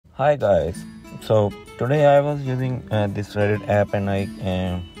Hi guys. So today I was using this Reddit app and I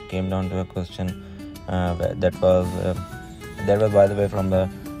came down to a question that was by the way from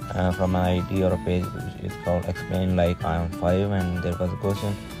an ID or a page which is called Explain Like I Am 5, and there was a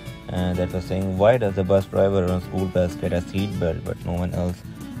question that was saying, why does the bus driver on school bus get a seat belt but no one else?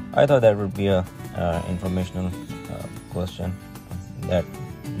 I thought that would be a informational question that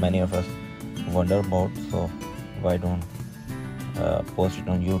many of us wonder about. So why don't post it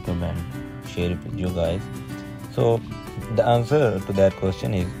on YouTube and share it with you guys. So the answer to that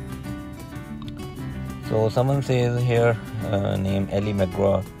question is, so someone says here, named Ellie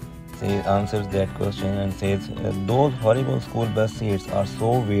McGraw, answers that question and says, those horrible school bus seats are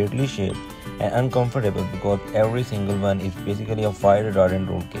so weirdly shaped and uncomfortable because every single one is basically a fire retardant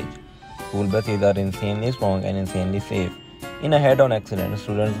roll cage. School buses are insanely strong and insanely safe. In a head-on accident,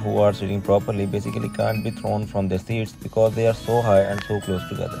 students who are sitting properly basically can't be thrown from their seats because they are so high and so close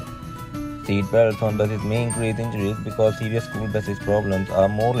together. Seat belts on buses may increase injuries because serious school buses problems are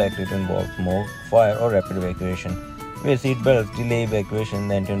more likely to involve smoke, fire, or rapid evacuation, where seat belts delay evacuation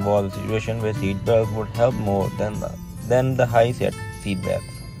than to involve a situation where seat belts would help more than the seat backs.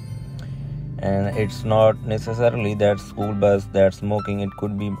 And it's not necessarily that school bus that's smoking. It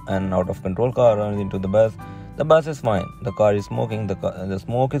could be an out-of-control car runs into the bus. The bus is fine. The car is smoking. The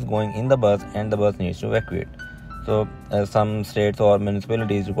smoke is going in the bus, and the bus needs to evacuate. So, some states or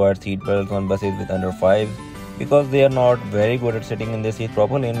municipalities require seat belts on buses with under 5 because they are not very good at sitting in their seats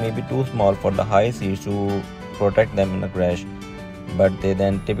properly and may be too small for the high seats to protect them in a crash. But they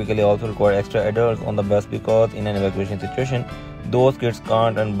then typically also require extra adults on the bus because in an evacuation situation, those kids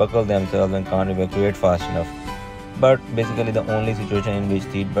can't unbuckle themselves and can't evacuate fast enough. But basically the only situation in which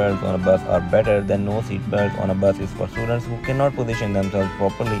seat belts on a bus are better than no seat belts on a bus is for students who cannot position themselves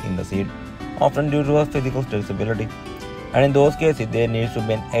properly in the seat, often due to a physical disability. And in those cases, there needs to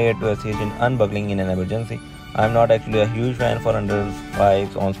be an aid to assist in unbuckling in an emergency. I am not actually a huge fan for under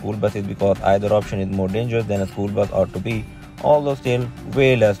 5s on school buses because either option is more dangerous than a school bus ought to be, although still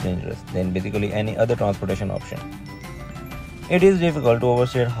way less dangerous than basically any other transportation option. It is difficult to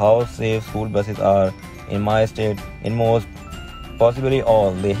overstate how safe school buses are. In my state, in most, possibly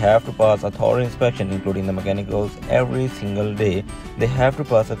all, they have to pass a thorough inspection, including the mechanicals, every single day. They have to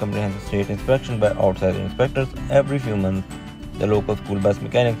pass a comprehensive state inspection by outside inspectors every few months. The local school bus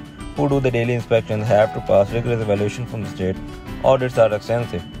mechanics who do the daily inspections have to pass rigorous evaluation from the state. Audits are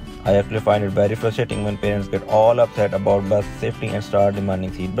extensive. I actually find it very frustrating when parents get all upset about bus safety and start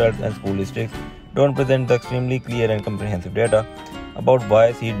demanding seat belts, and school districts don't present the extremely clear and comprehensive data about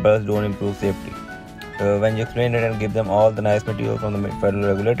why seat belts don't improve safety. When you explain it and give them all the nice material from the federal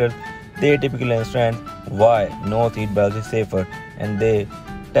regulators, they typically understand why no seat belt is safer, and they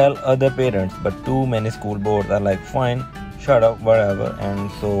tell other parents, but too many school boards are like, fine, shut up, whatever, and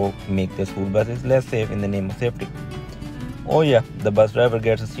so make the school buses less safe in the name of safety. Oh yeah, the bus driver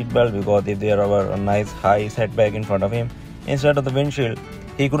gets a seat belt because if there were a nice high setback in front of him instead of the windshield,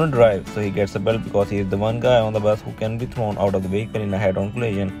 he couldn't drive, so he gets a belt because he is the one guy on the bus who can be thrown out of the vehicle in a head-on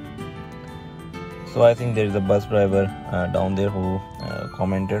collision. So I think there is a bus driver down there who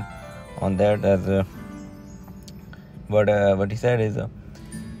commented on that as what he said is,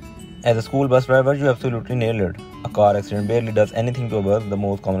 as a school bus driver, you absolutely nailed it. A car accident barely does anything to a bus. The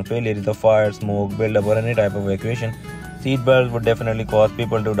most common failure is the fire, smoke, buildup, or any type of evacuation. Seat belts would definitely cause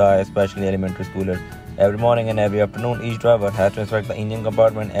people to die, especially elementary schoolers. Every morning and every afternoon, each driver has to inspect the engine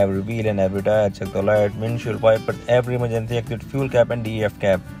compartment, every wheel and every tire, check the lights, windshield wipers, every emergency exit, fuel cap and DEF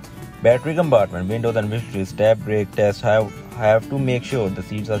cap. Battery compartment, windows and windshield, step brake tests have to make sure the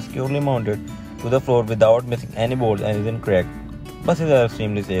seats are securely mounted to the floor without missing any bolts and isn't cracked. Buses are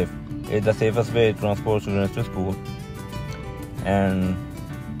extremely safe. It's the safest way to transport students to school. And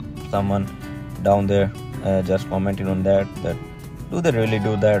someone down there just commented on that do they really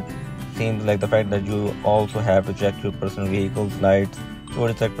do that? Seems like the fact that you also have to check your personal vehicles, lights,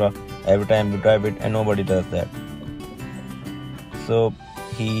 road, etc. every time you drive it, and nobody does that. So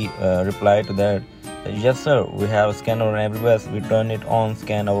he replied to that, yes sir, we have a scanner on every bus. We turn it on,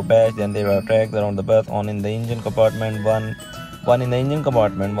 scan our badge, then there are tags around the bus, on in the engine compartment, one in the engine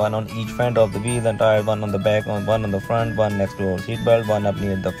compartment, one on each fender of the wheels and tires, one on the back, one on the front, one next to our seatbelt, one up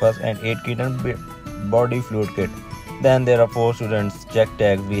near the first and aid kit and body fluid kit. Then there are 4 students check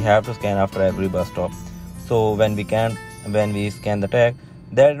tags we have to scan after every bus stop. So when we scan the tag,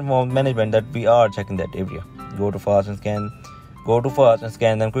 that informs management that we are checking that area. Go too fast and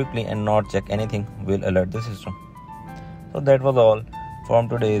scan them quickly and not check anything will alert the system. So that was all from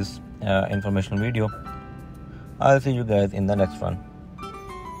today's informational video. I'll see you guys in the next one.